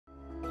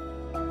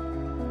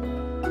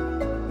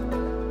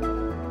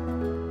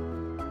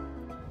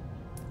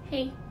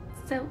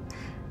So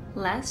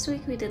last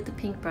week we did the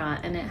pink bra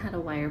and it had a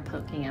wire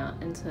poking out,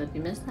 and so if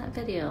you missed that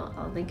video,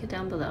 I'll link it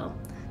down below.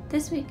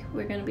 This week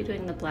we're going to be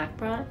doing the black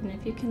bra, and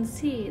if you can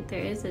see,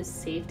 there is a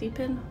safety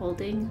pin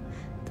holding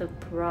the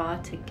bra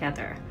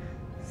together.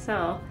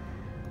 So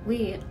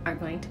we are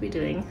going to be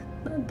doing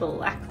the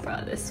black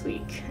bra this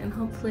week and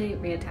hopefully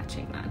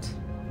reattaching that.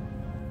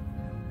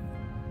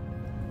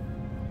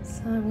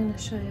 So I'm going to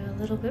show you a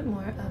little bit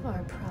more of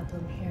our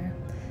problem here.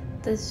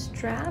 The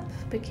strap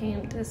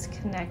became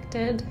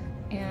disconnected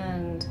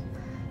and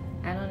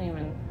I don't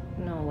even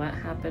know what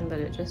happened, but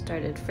it just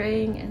started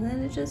fraying and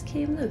then it just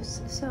came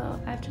loose.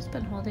 So I've just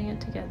been holding it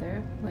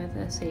together with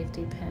a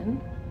safety pin.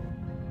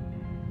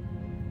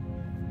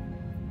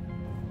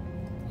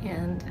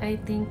 And I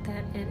think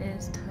that it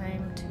is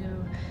time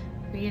to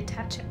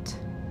reattach it.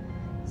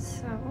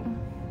 So,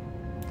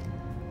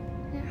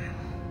 yeah.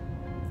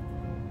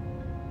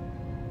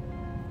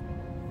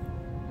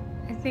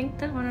 I think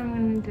that what I'm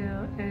going to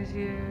do is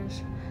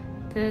use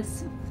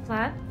this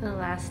flat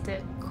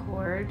elastic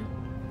cord,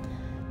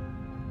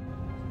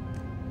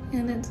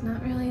 and it's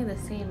not really the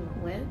same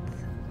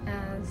width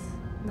as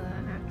the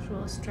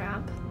actual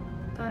strap,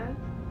 but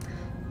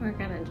we're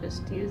gonna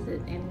just use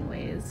it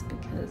anyways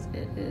because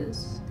it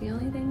is the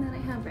only thing that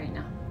I have right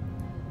now.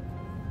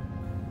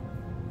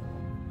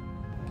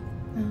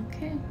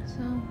 Okay,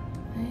 so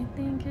I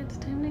think it's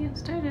time to get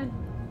started.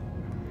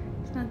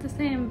 It's not the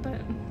same, but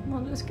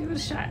we'll just give it a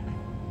shot.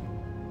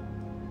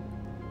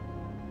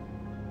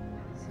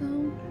 So,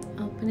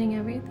 opening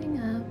everything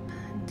up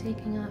and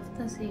taking off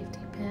the safety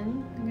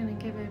pin, I'm gonna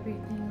give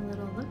everything a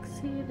little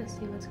look-see to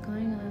see what's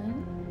going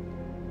on.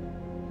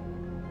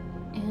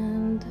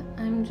 And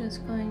I'm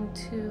just going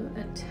to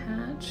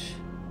attach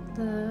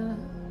the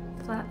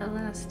flat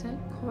elastic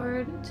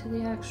cord to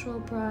the actual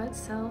bra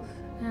itself,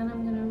 and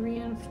I'm going to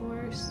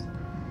reinforce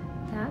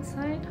that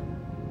side.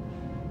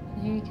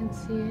 And here you can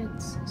see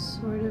it's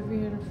sort of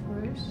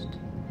reinforced.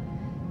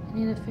 I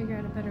need to figure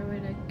out a better way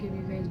to give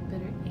you guys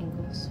better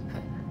angles.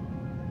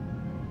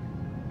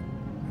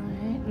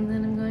 Alright, and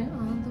then I'm going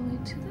all the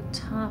way to the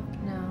top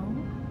now,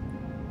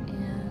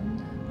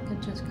 and I'm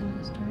just going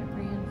to start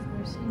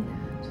reinforcing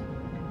that.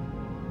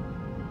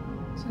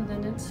 So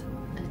then it's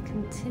a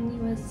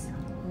continuous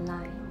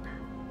line.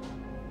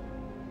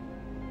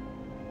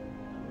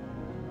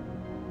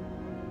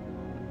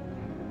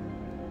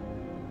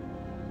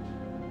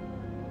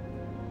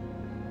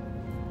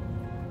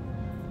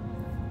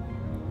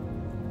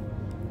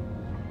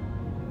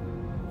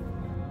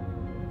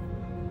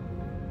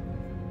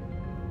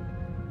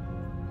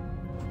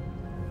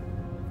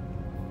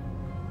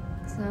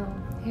 So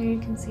here you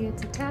can see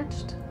it's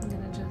attached. I'm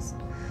going to just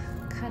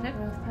cut it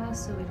real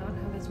fast so we don't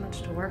have as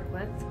much to work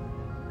with.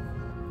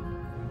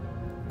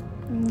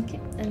 Okay,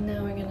 and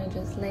now we're gonna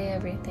just lay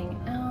everything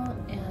out,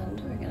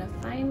 and we're gonna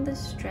find the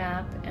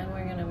strap, and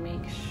we're gonna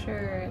make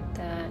sure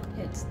that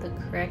it's the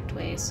correct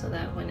way so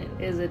that when it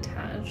is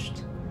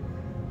attached,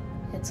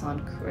 it's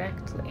on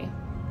correctly.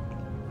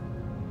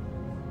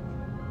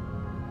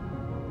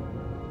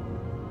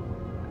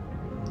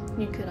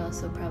 You could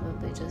also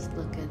probably just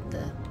look at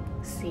the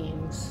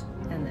seams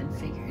and then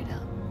figure it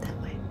out that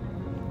way.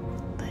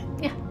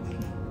 Yeah,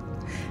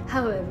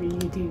 however you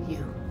do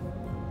you.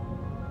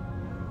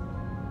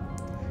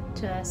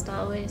 Just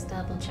always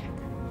double check.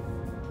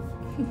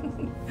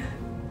 And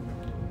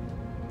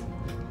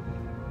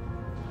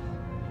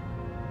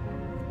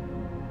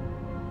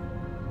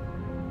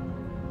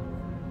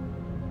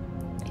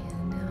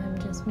now I'm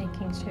just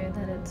making sure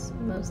that it's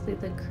mostly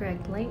the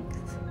correct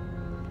length.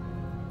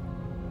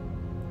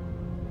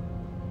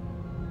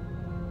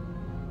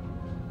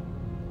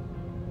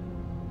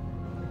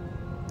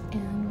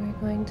 And we're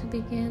going to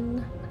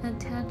begin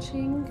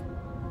attaching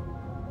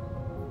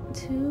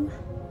to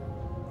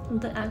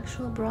the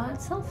actual bra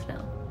itself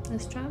now, the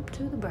strap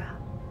to the bra.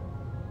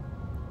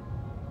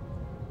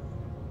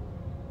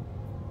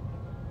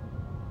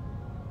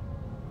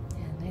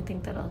 And I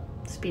think that'll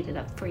speed it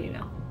up for you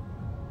now.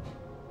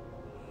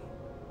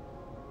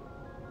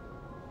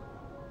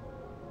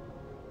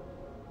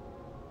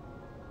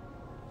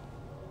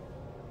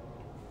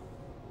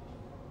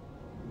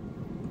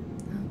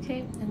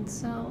 Okay, and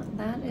so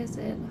that is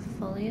it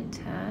fully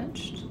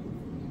attached.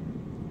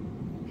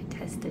 I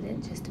tested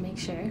it just to make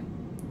sure.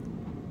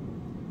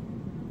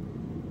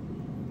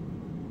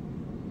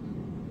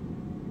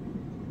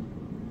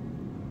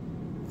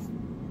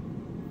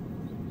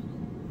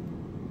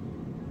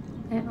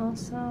 I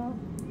also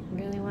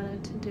really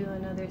wanted to do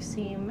another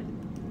seam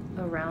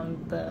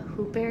around the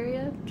hoop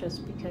area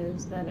just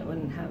because then it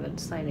wouldn't have it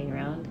sliding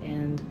around,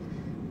 and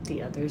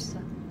the other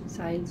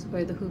sides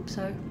where the hoops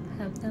are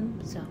have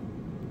them, so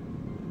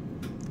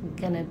I'm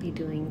gonna be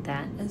doing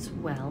that as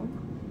well.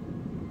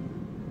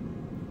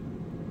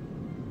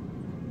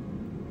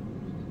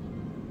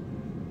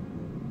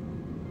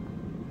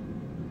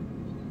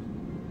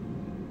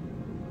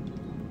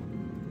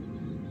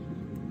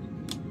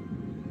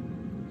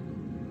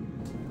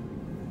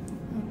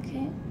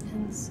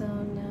 And so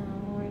now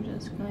we're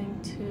just going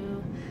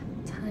to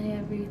tie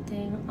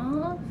everything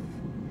off,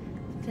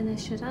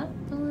 finish it up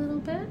a little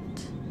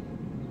bit.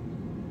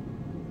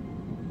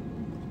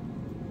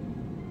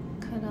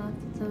 Cut off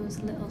those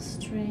little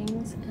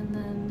strings, and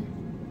then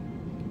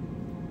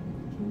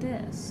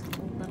this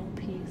little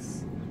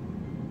piece.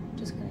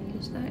 Just gonna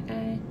use that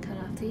guy, cut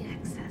off the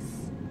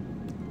excess.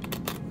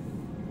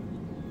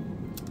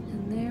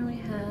 And there we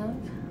have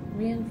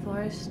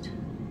reinforced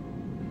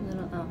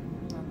little,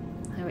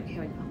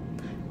 here we go.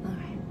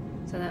 Alright,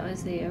 so that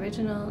was the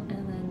original,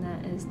 and then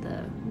that is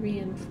the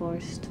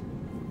reinforced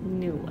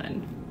new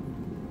one.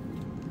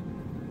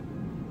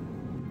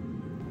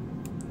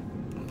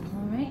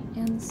 Alright,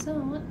 and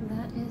so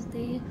that is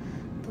the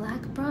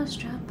black bra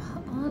strap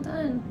all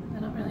done. I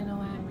don't really know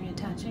why I'm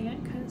reattaching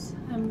it, because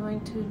I'm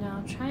going to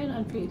now try it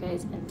on for you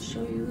guys and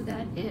show you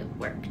that it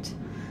worked.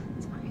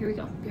 So here we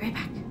go, be right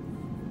back.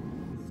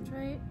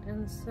 Straight,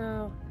 and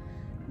so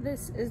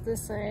this is the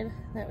side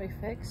that we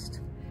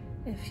fixed.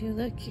 If you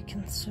look, you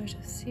can sort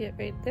of see it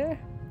right there.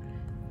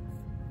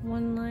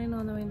 One line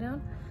all the way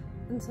down.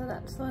 And so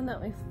that's the one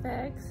that we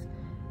fixed.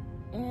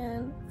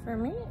 And for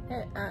me,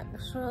 it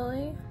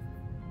actually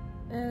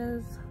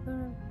is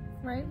the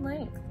right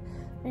length.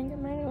 I think it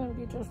might want to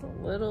be just a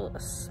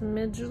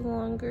smidge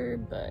longer,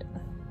 but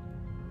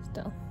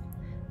still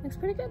looks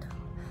pretty good.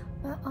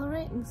 But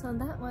alright, and so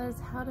that was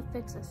how to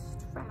fix a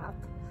strap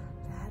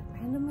that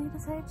randomly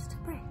decides to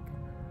break.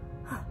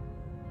 But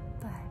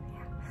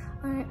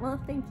yeah. Alright, well,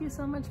 thank you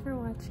so much for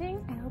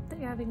watching. I hope that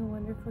you're having a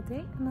wonderful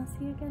day, and I'll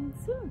see you again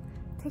soon.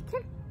 Take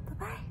care.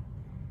 Bye-bye.